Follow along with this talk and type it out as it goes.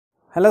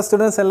Hello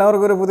students,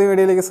 എല്ലാവർക്കും ഒരു പുതിയ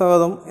വീഡിയോയിലേക്ക്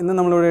സ്വാഗതം. ഇന്ന്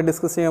നമ്മൾ ഇവിടെ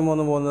ഡിസ്കസ് ചെയ്യാൻ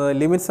പോകുന്നത്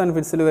ലിമിറ്റ്സ് ആൻഡ്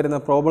ഫിറ്റ്സിൽ വരുന്ന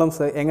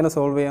പ്രോബ്ലംസ് എങ്ങനെ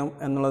സോൾവ് ചെയ്യാം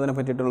എന്നുള്ളതിനെ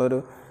പറ്റിയിട്ടുള്ള ഒരു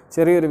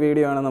ചെറിയൊരു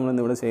വീഡിയോ ആണ് നമ്മൾ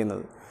ഇന്ന് ഇവിടെ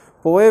ചെയ്യുന്നത്.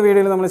 പോയ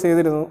വീഡിയോയിൽ നമ്മൾ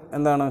ചെയ്തിരുന്നു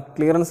എന്താണ്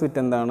ക്ലിയറൻസ് ഫിറ്റ്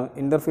എന്താണ്,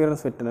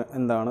 ഇന്റർഫിയറൻസ് ഫിറ്റ്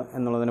എന്താണ്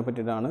എന്നുള്ളതിനെ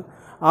പറ്റിയിട്ടാണ്.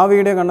 ആ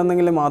വീഡിയോ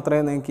കണ്ടെങ്കിൽ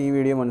മാത്രമേ നിങ്ങൾക്ക് ഈ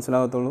വീഡിയോ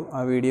മനസ്സിലാകത്തുള്ളൂ. ആ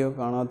വീഡിയോ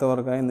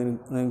കാണാത്തവർക്കായി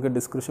നിങ്ങൾക്ക്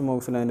ഡിസ്ക്രിപ്ഷൻ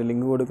ബോക്സിൽ അതിൻ്റെ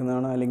ലിങ്ക്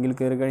കൊടുക്കുന്നതാണ്. ആ ലിങ്കിൽ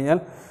കയറി കഴിഞ്ഞാൽ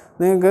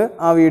നിങ്ങൾക്ക്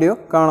ആ വീഡിയോ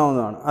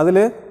കാണാവുന്നതാണ്. അതിൽ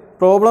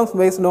problems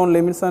based on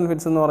limits and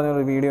fits എന്ന്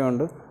പറഞ്ഞൊരു വീഡിയോ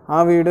ഉണ്ട്. ആ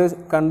വീഡിയോ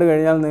കണ്ടു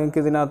കഴിഞ്ഞാൽ നിങ്ങൾക്ക്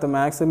ഇതിനകത്ത്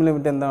മാക്സിമം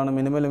ലിമിറ്റ് എന്താണ്,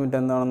 മിനിമം ലിമിറ്റ്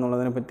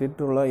എന്താണെന്നുള്ളതിനെ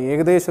പറ്റിയിട്ടുള്ള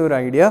ഏകദേശം ഒരു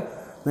ഐഡിയ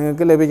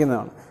നിങ്ങൾക്ക്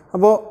ലഭിക്കുന്നതാണ്.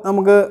 അപ്പോൾ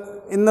നമുക്ക്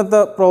ഇന്നത്തെ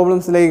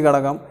പ്രോബ്ലംസിലേക്ക്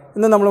കടക്കാം.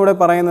 ഇന്ന് നമ്മളിവിടെ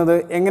പറയുന്നത്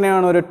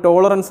എങ്ങനെയാണ് ഒരു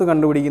ടോളറൻസ്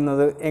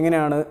കണ്ടുപിടിക്കുന്നത്,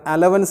 എങ്ങനെയാണ്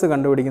അലവൻസ്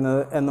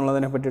കണ്ടുപിടിക്കുന്നത്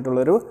എന്നുള്ളതിനെ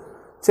പറ്റിയിട്ടുള്ളൊരു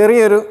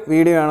ചെറിയൊരു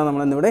വീഡിയോ ആണ്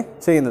നമ്മളിന്നിവിടെ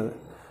ചെയ്യുന്നത്.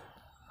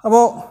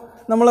 അപ്പോൾ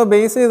നമ്മൾ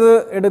ബേസ് ചെയ്ത്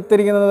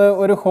എടുത്തിരിക്കുന്നത്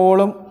ഒരു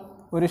ഹോളും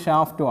ഒരു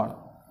ഷാഫ്റ്റുമാണ്.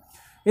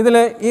 ഇതിൽ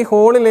ഈ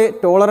ഹോളിലെ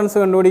ടോളറൻസ്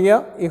കണ്ടുപിടിക്കുക,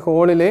 ഈ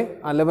ഹോളിലെ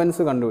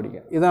അലവൻസ്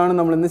കണ്ടുപിടിക്കുക. ഇതാണ്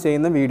നമ്മളിന്ന്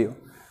ചെയ്യുന്ന വീഡിയോ.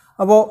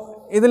 അപ്പോൾ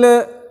ഇതിൽ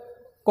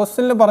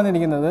ക്വസ്റ്റ്യനിൽ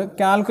പറഞ്ഞിരിക്കുന്നത്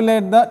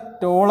calculate the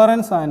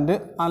tolerance and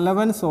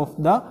allowance of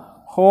the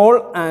whole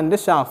and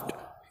shaft.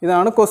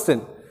 ഇതാണ് ക്വസ്റ്റ്യൻ.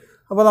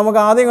 അപ്പോൾ നമുക്ക്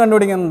ആദ്യം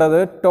കണ്ടുപിടിക്കേണ്ടത്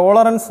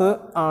ടോളറൻസ്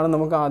ആണ്.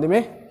 നമുക്ക്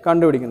ആദ്യമേ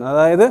കണ്ടുപിടിക്കുന്നത്,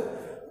 അതായത്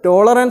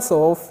tolerance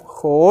of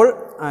whole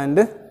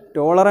and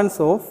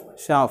tolerance of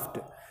shaft.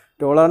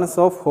 Tolerance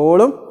of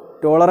ഹോളും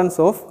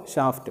tolerance of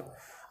ഷാഫ്റ്റും.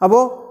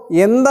 അപ്പോൾ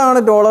എന്താണ്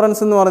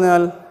ടോളറൻസ് എന്ന്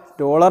പറഞ്ഞാൽ?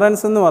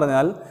 ടോളറൻസ് എന്ന്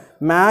പറഞ്ഞാൽ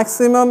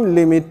maximum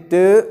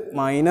limit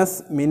minus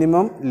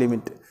minimum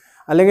limit,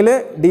 അല്ലെങ്കിൽ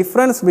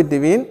difference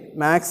between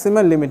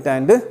maximum limit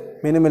and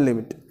minimum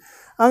limit.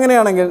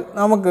 അങ്ങനെയാണെങ്കിൽ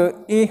നമുക്ക്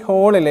ഈ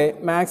ഹോളിലെ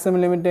മാക്സിമം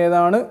ലിമിറ്റ്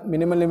ഏതാണ്,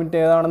 മിനിമം ലിമിറ്റ്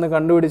ഏതാണെന്ന്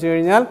കണ്ടുപിടിച്ച്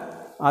കഴിഞ്ഞാൽ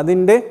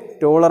അതിൻ്റെ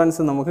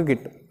ടോളറൻസ് നമുക്ക്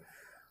കിട്ടും.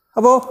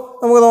 അപ്പോൾ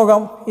നമുക്ക്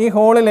നോക്കാം. ഈ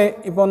ഹോളിലെ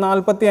ഇപ്പോൾ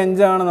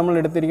 45 നമ്മൾ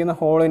എടുത്തിരിക്കുന്ന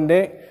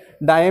ഹോളിൻ്റെ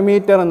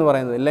ഡയമീറ്റർ എന്ന്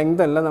പറയുന്നത്.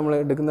 ലെങ്ത് അല്ല നമ്മൾ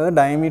എടുക്കുന്നത്,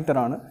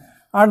 ഡയമീറ്ററാണ്.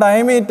 ആ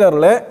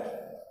ഡയമീറ്ററിൽ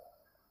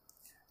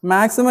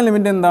മാക്സിമം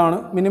ലിമിറ്റ് എന്താണ്,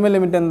 മിനിമം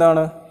ലിമിറ്റ്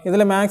എന്താണ്?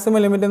 ഇതിൽ മാക്സിമം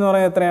ലിമിറ്റ് എന്ന്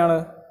പറയുന്നത് എത്രയാണ്?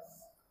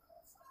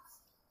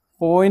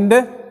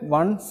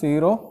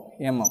 0.10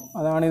 mm.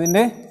 അതാണ്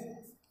ഇതിൻ്റെ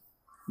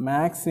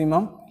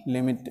മാക്സിമം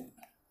ലിമിറ്റ്.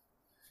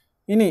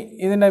 ഇനി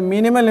ഇതിൻ്റെ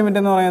മിനിമം ലിമിറ്റ്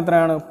എന്ന് പറയുന്നത്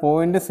എത്രയാണ്?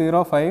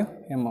 0.05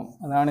 mm.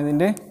 അതാണ്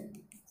ഇതിൻ്റെ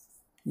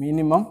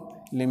മിനിമം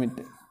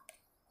ലിമിറ്റ്.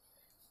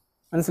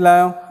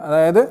 മനസ്സിലായോ?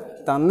 അതായത്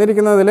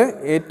തന്നിരിക്കുന്നതിൽ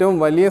ഏറ്റവും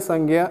വലിയ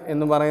സംഖ്യ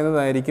എന്ന്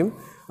പറയുന്നതായിരിക്കും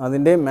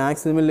അതിൻ്റെ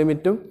മാക്സിമം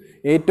ലിമിറ്റും,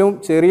 ഏറ്റവും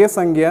ചെറിയ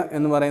സംഖ്യ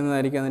എന്ന്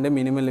പറയുന്നതായിരിക്കും അതിൻ്റെ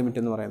മിനിമം ലിമിറ്റ്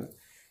എന്ന് പറയുന്നത്.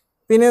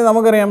 പിന്നെ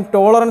നമുക്കറിയാം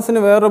ടോളറൻസിന്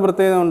വേറൊരു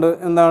പ്രത്യേകത ഉണ്ട്.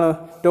 എന്താണ്?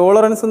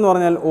 ടോളറൻസ് എന്ന്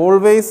പറഞ്ഞാൽ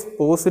ഓൾവേസ്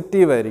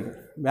പോസിറ്റീവ് ആയിരിക്കും.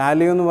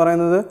 വാല്യൂ എന്ന്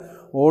പറയുന്നത്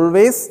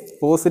ഓൾവേസ്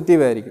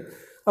പോസിറ്റീവ് ആയിരിക്കും.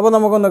 അപ്പോൾ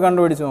നമുക്കൊന്ന്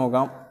കണ്ടുപിടിച്ച്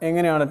നോക്കാം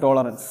എങ്ങനെയാണ്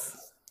tolerance.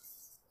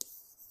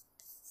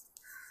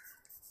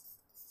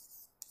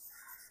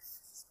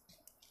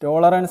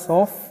 Tolerance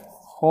of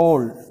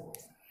whole.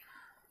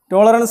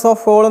 Tolerance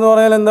of whole എന്ന്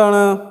പറഞ്ഞാൽ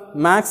എന്താണ്?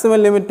 Maximum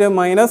limit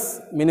minus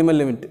minimum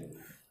limit.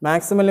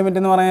 Maximum limit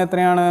എന്ന് പറഞ്ഞാൽ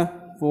എത്രയാണ്?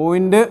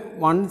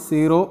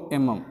 0.10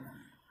 mm.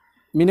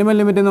 മിനിമം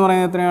ലിമിറ്റ് എന്ന്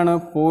പറയുന്നത് എത്രയാണ്?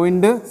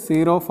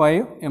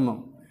 0.05 mm.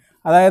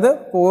 അതായത്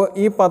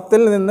ഈ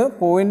 10ൽ നിന്ന്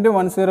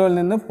 0.10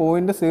 നിന്ന്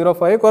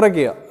 0.05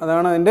 കുറയ്ക്കുക.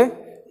 അതാണ് അതിൻ്റെ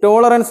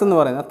ടോളറൻസ് എന്ന്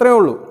പറയുന്നത്. അത്രയേ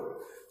ഉള്ളൂ.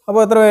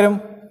 അപ്പോൾ എത്ര വരും?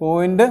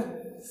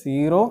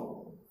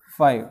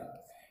 0.05.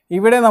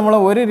 ഇവിടെ നമ്മൾ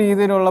ഒരു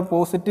രീതിയിലുള്ള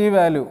പോസിറ്റീവ്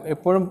വാല്യൂ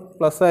എപ്പോഴും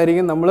പ്ലസ്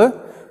ആയിരിക്കും. നമ്മൾ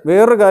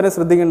വേറൊരു കാര്യം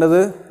ശ്രദ്ധിക്കേണ്ടത്,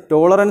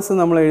 ടോളറൻസ്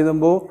നമ്മൾ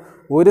എഴുതുമ്പോൾ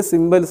ഒരു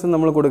സിമ്പിൾസും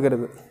നമ്മൾ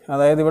കൊടുക്കരുത്.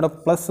 അതായത് ഇവിടെ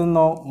പ്ലസ്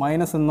എന്നോ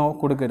മൈനസ് എന്നോ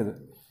കൊടുക്കരുത്.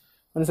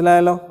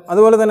 മനസ്സിലായല്ലോ?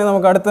 അതുപോലെ തന്നെ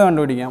നമുക്ക് അടുത്ത്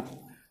കണ്ടുപിടിക്കാം.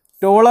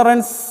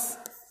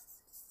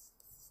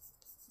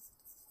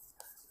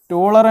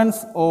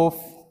 Tolerance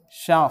of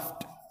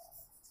shaft.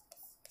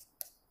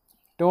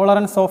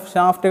 Tolerance of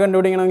shaft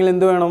കണ്ടുപിടിക്കണമെങ്കിൽ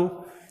എന്ത് വേണം?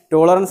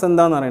 ടോളറൻസ്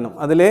എന്താണെന്ന് അറിയണം.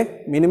 അതിലെ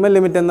മിനിമം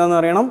ലിമിറ്റ് എന്താണെന്ന്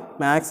അറിയണം,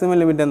 മാക്സിമം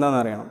ലിമിറ്റ്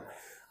എന്താണെന്ന് അറിയണം.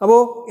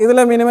 അപ്പോൾ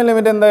ഇതിലെ മിനിമം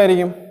ലിമിറ്റ്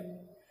എന്തായിരിക്കും?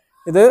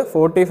 ഇത്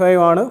 45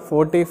 ആണ്.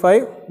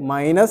 45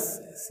 മൈനസ്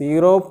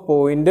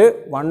 0.15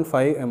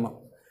 mm.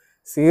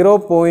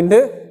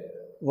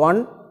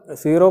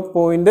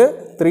 0.30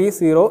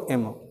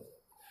 mm.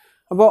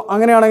 അപ്പോൾ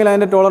അങ്ങനെയാണെങ്കിൽ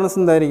അതിൻ്റെ ടോളറൻസ്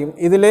എന്തായിരിക്കും?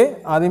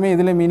 ആദ്യമേ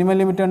ഇതിലെ മിനിമം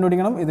ലിമിറ്റ്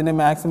കണ്ടുപിടിക്കണം, ഇതിൻ്റെ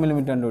മാക്സിമം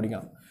ലിമിറ്റ്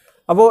കണ്ടുപിടിക്കണം.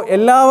 അപ്പോൾ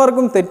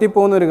എല്ലാവർക്കും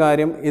തെറ്റിപ്പോകുന്ന ഒരു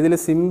കാര്യം, ഇതിൽ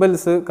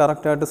സിമ്പിൾസ്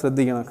കറക്റ്റായിട്ട്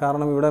ശ്രദ്ധിക്കണം.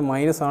 കാരണം ഇവിടെ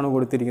മൈനസ് ആണ്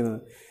കൊടുത്തിരിക്കുന്നത്.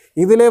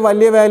 ഇതിലെ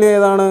വലിയ വാല്യൂ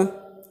ഏതാണ്?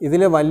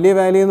 ഇതിലെ വലിയ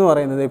വാല്യൂ എന്ന്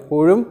പറയുന്നത്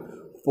എപ്പോഴും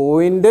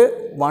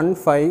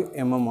 0.15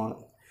 mm ആണ്.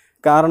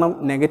 കാരണം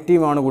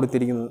നെഗറ്റീവാണ്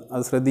കൊടുത്തിരിക്കുന്നത്,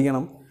 അത്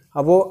ശ്രദ്ധിക്കണം.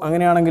 അപ്പോൾ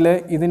അങ്ങനെയാണെങ്കിൽ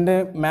ഇതിൻ്റെ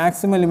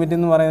മാക്സിമം ലിമിറ്റ്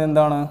എന്ന് പറയുന്നത്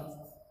എന്താണ്?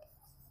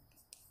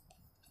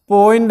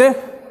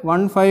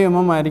 0.15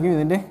 mm ആയിരിക്കും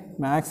ഇതിൻ്റെ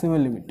മാക്സിമം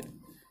ലിമിറ്റ്.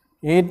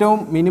 ഏറ്റവും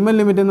മിനിമം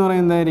ലിമിറ്റ് എന്ന്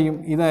പറയുന്നത് എന്തായിരിക്കും?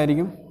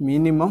 ഇതായിരിക്കും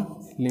മിനിമം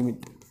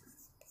ലിമിറ്റ്.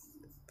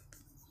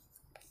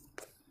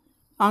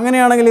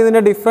 അങ്ങനെയാണെങ്കിൽ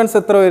ഇതിൻ്റെ ഡിഫറൻസ്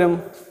എത്ര വരും?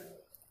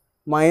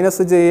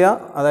 മൈനസ് ചെയ്യുക.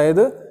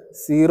 അതായത്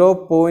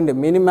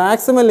 0.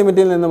 മാക്സിമം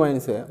ലിമിറ്റിൽ നിന്ന്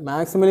മൈനസ് ചെയ്യുക.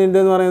 മാക്സിമം ലിമിറ്റ്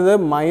എന്ന് പറയുന്നത്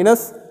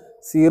മൈനസ്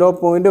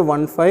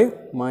 0.15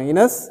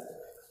 മൈനസ്,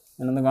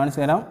 ഞാനൊന്ന് കാണിച്ചു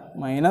തരാം.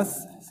 മൈനസ്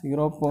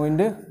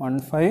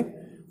 0.15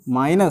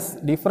 മൈനസ്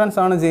ഡിഫറൻസ്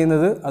ആണ്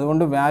ചെയ്യുന്നത്,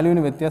 അതുകൊണ്ട്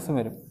വാല്യൂവിന് വ്യത്യാസം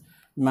വരും.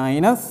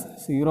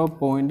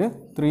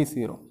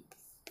 -0.30.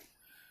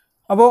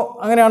 അപ്പോൾ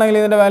അങ്ങനെയാണെങ്കിൽ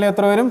ഇതിൻ്റെ വാല്യൂ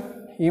എത്ര വരും?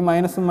 ഈ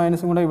മൈനസും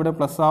മൈനസും കൂടെ ഇവിടെ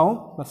പ്ലസ് ആവും.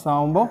 പ്ലസ്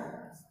ആവുമ്പോൾ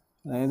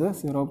അതായത്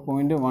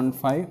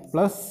 0.15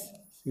 പ്ലസ്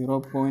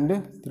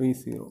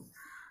 0.30.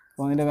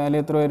 അപ്പോൾ അതിൻ്റെ വാല്യൂ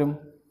എത്ര വരും?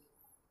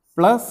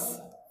 Plus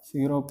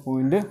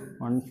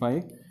 0.15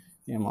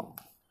 mm.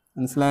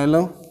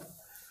 മനസ്സിലായല്ലോ?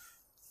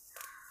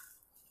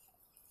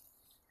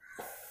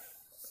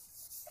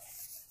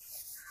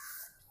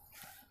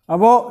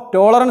 അപ്പോൾ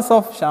ടോളറൻസ്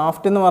ഓഫ്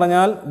ഷാഫ്റ്റ് എന്ന്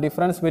പറഞ്ഞാൽ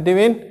difference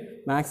between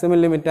maximum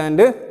limit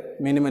and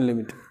minimum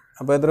limit.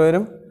 അപ്പോൾ എത്ര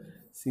വരും?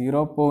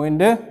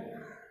 0.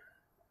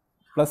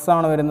 പ്ലസ്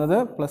ആണ് വരുന്നത്.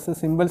 പ്ലസ്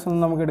സിമ്പിൾസ്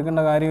ഒന്നും നമുക്ക്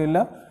എടുക്കേണ്ട കാര്യമില്ല.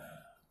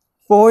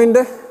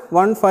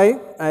 0.15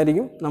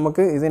 ആയിരിക്കും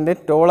നമുക്ക് ഇതിൻ്റെ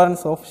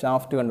ടോളറൻസ് ഓഫ്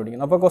ഷാഫ്റ്റ്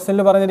കണ്ടുപിടിക്കുന്നത്. അപ്പോൾ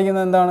ക്വസ്റ്റ്യനിൽ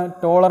പറഞ്ഞിരിക്കുന്നത് എന്താണ്?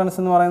 ടോളറൻസ്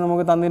എന്ന് പറയുന്നത്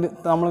നമുക്ക്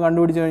നമ്മൾ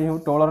കണ്ടുപിടിച്ച് കഴിഞ്ഞു.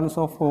 ടോളറൻസ്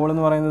ഓഫ് ഹോൾ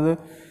എന്ന് പറയുന്നത്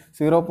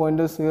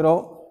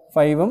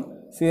 0.05ഉം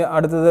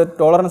അടുത്തത്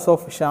ടോളറൻസ്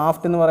ഓഫ്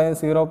ഷാഫ്റ്റ് എന്ന് പറയുന്നത്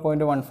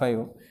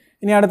 0.15ഉം.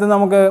 ഇനി അടുത്ത്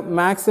നമുക്ക്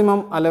maximum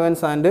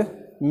allowance and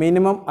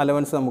minimum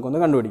allowance നമുക്കൊന്ന്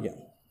കണ്ടുപിടിക്കാം.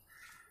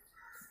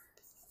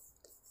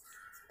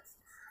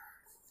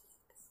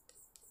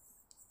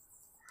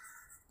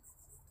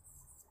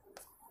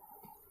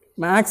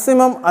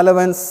 മാക്സിമം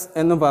അലവൻസ്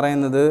എന്ന്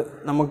പറയുന്നത്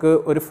നമുക്ക്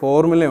ഒരു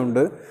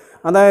ഫോർമുലയുണ്ട്.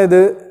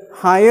 അതായത്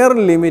higher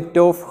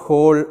limit of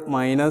whole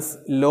minus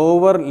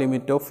lower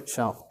limit of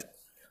shaft.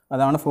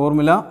 അതാണ്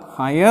ഫോർമുല.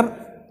 ഹയർ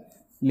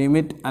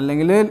ലിമിറ്റ്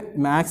അല്ലെങ്കിൽ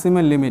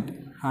maximum limit,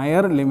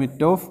 higher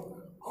limit of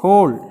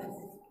whole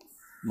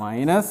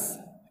minus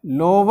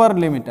lower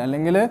limit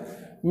അല്ലെങ്കിൽ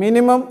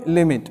മിനിമം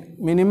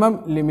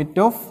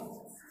ലിമിറ്റ് ഓഫ്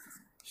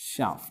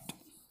ഷാഫ്റ്റ്.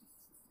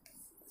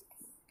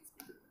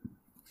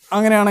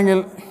 അങ്ങനെയാണെങ്കിൽ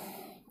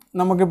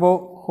നമുക്കിപ്പോൾ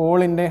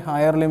ഹോളിൻ്റെ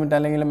ഹയർ ലിമിറ്റ്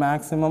അല്ലെങ്കിൽ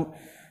മാക്സിമം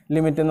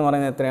ലിമിറ്റ് എന്ന്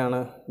പറയുന്നത് എത്രയാണ്?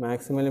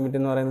 മാക്സിമം ലിമിറ്റ്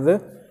എന്ന് പറയുന്നത്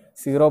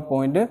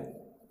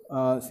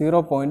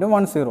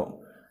 0.10,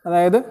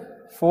 അതായത്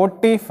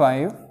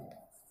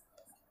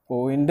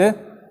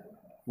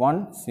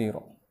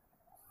 45.10.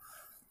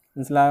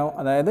 മനസ്സിലായോ?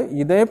 അതായത്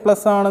ഇതേ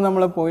പ്ലസ് ആണ്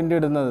നമ്മൾ പോയിൻ്റ്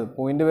ഇടുന്നത്.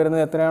 പോയിൻ്റ്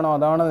വരുന്നത് എത്രയാണോ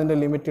അതാണ് അതിൻ്റെ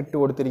ലിമിറ്റ് ഇട്ട്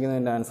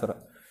കൊടുത്തിരിക്കുന്നതിൻ്റെ ആൻസർ.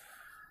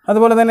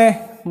 അതുപോലെ തന്നെ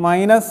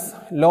minus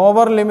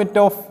lower limit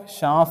of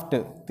shaft.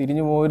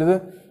 തിരിഞ്ഞു പോകരുത്.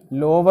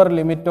 ലോവർ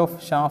ലിമിറ്റ് ഓഫ്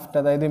ഷാഫ്റ്റ്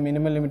അതായത്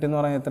മിനിമം ലിമിറ്റ് എന്ന്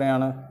പറയുന്നത്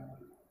എത്രയാണ്?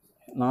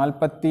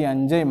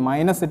 45.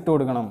 മൈനസ് ഇട്ട്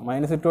കൊടുക്കണം.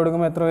 മൈനസ് ഇട്ട്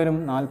കൊടുക്കുമ്പോൾ എത്ര വരും?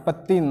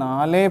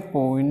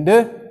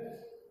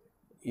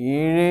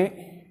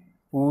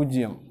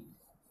 44.70.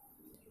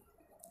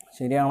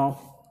 ശരിയാണോ?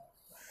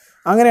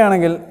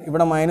 അങ്ങനെയാണെങ്കിൽ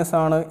ഇവിടെ മൈനസ്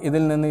ആണ്.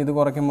 ഇതിൽ നിന്ന് ഇത്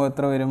കുറയ്ക്കുമ്പോൾ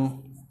എത്ര വരും?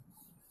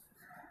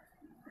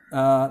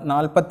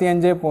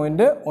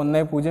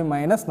 45.10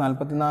 മൈനസ്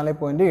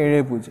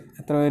 44.70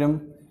 എത്ര വരും?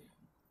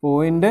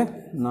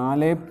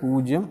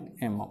 0.40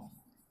 mm.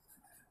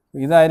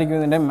 ഇതായിരിക്കും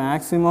ഇതിൻ്റെ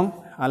മാക്സിമം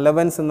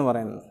അലവൻസ് എന്ന്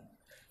പറയുന്നത്.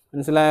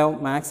 മനസ്സിലായോ?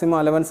 മാക്സിമം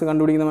അലവൻസ്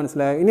കണ്ടുപിടിക്കുന്നത്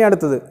മനസ്സിലായോ? ഇനി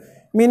അടുത്തത്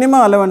മിനിമം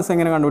അലവൻസ്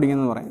എങ്ങനെ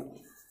കണ്ടുപിടിക്കുന്നത് പറയും.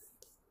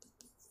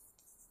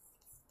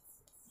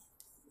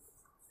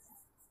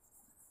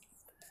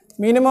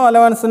 മിനിമം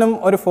അലവൻസിനും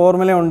ഒരു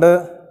ഫോർമുല ഉണ്ട്.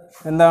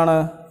 എന്താണ്?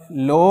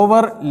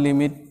 Lower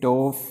limit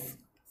of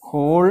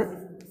whole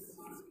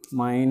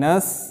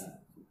minus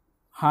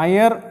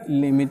higher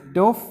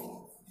limit of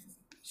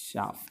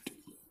shaft.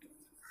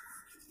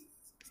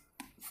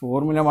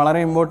 Formula വളരെ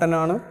ഇമ്പോർട്ടൻ്റ്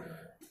ആണ്.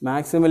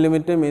 മാക്സിമം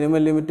ലിമിറ്റ് മിനിമം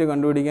ലിമിറ്റ്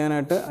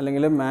കണ്ടുപിടിക്കാനായിട്ട്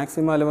അല്ലെങ്കിൽ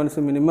മാക്സിമം അലവൻസ്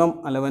മിനിമം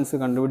അലവൻസ്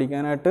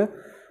കണ്ടുപിടിക്കാനായിട്ട്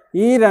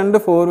ഈ രണ്ട്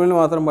ഫോർമുല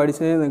മാത്രം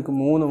പഠിച്ചു കഴിഞ്ഞാൽ നിങ്ങൾക്ക്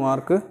 3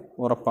 മാർക്ക്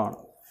ഉറപ്പാണ്.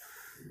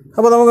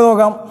 അപ്പോൾ നമുക്ക്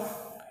നോക്കാം.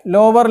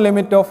 Lower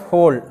limit of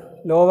whole.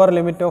 Lower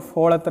limit of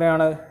whole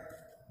എത്രയാണ്?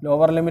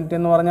 ലോവർ ലിമിറ്റ്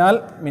എന്ന് പറഞ്ഞാൽ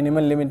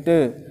മിനിമം ലിമിറ്റ്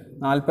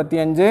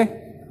 45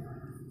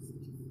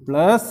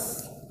 പ്ലസ്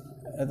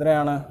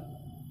എത്രയാണ്?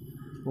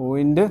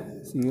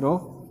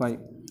 0.05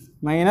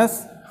 minus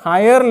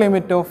higher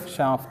limit of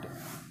shaft.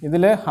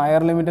 ഇതിൽ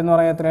ഹയർ ലിമിറ്റ് എന്ന്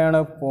പറയുന്നത് എത്രയാണ്?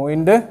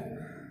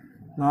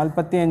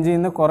 0.45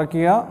 നിന്ന്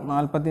കുറയ്ക്കുക.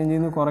 45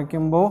 നിന്ന്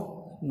കുറയ്ക്കുമ്പോൾ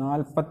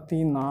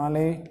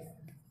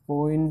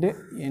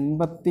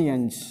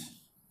 44.85.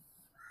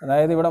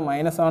 അതായത് ഇവിടെ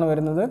മൈനസ് ആണ്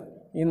വരുന്നത്.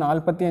 ഈ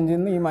 45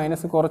 നിന്ന് ഈ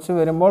മൈനസ് കുറച്ച്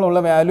വരുമ്പോൾ ഉള്ള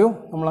വാല്യൂ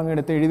നമ്മളങ്ങ്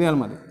എടുത്ത് എഴുതിയാൽ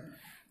മതി.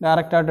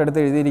 ഡയറക്റ്റായിട്ട് എടുത്ത്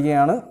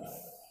എഴുതിയിരിക്കുകയാണ്.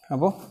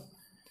 അപ്പോൾ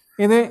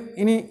ഇത്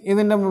ഇനി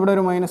ഇതിൻ്റെ ഇവിടെ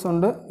ഒരു മൈനസ്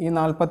ഉണ്ട്. ഈ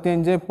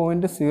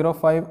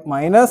 45.05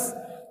 മൈനസ്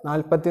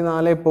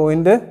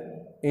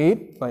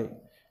 44.85.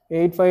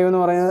 85 എന്ന്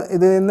പറയുന്നത്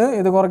ഇതിൽ നിന്ന്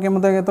ഇത്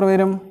കുറയ്ക്കുമ്പോഴത്തേക്ക് എത്ര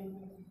വരും?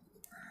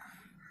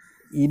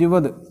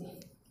 20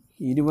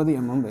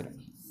 mm വരും.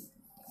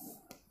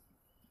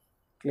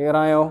 ക്ലിയർ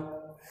ആയോ?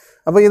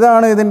 അപ്പോൾ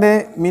ഇതാണ് ഇതിൻ്റെ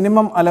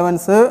minimum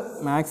allowance,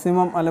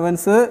 maximum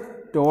allowance,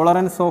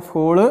 tolerance of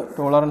hall,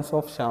 tolerance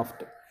of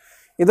shaft.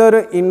 ഇതൊരു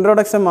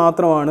ഇൻട്രൊഡക്ഷൻ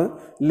മാത്രമാണ്.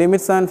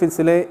 ലിമിറ്റ്സ് ആൻഡ്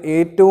ഫിറ്റ്സിലെ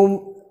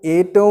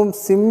ഏറ്റവും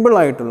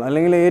സിമ്പിളായിട്ടുള്ള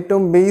അല്ലെങ്കിൽ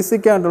ഏറ്റവും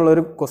ബേസിക് ആയിട്ടുള്ള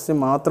ഒരു ക്വസ്റ്റ്യൻ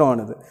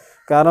മാത്രമാണിത്.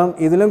 കാരണം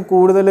ഇതിലും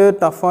കൂടുതൽ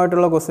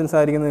ടഫായിട്ടുള്ള ക്വസ്റ്റ്യൻസ്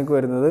ആയിരിക്കും നിങ്ങൾക്ക്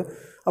വരുന്നത്.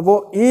 അപ്പോൾ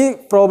ഈ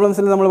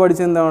പ്രോബ്ലംസിൽ നമ്മൾ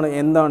പഠിച്ചത്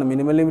എന്താണ്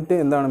മിനിമം ലിമിറ്റ്,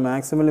 എന്താണ്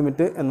മാക്സിമം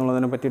ലിമിറ്റ്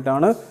എന്നുള്ളതിനെ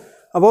പറ്റിയിട്ടാണ്.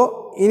 അപ്പോൾ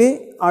ഇനി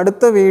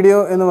അടുത്ത വീഡിയോ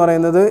എന്ന്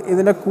പറയുന്നത്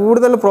ഇതിൻ്റെ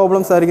കൂടുതൽ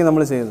പ്രോബ്ലംസ് ആയിരിക്കും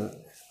നമ്മൾ ചെയ്യുന്നത്.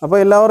 അപ്പോൾ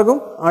എല്ലാവർക്കും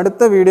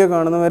അടുത്ത വീഡിയോ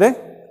കാണുന്നവരെ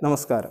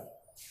നമസ്കാരം.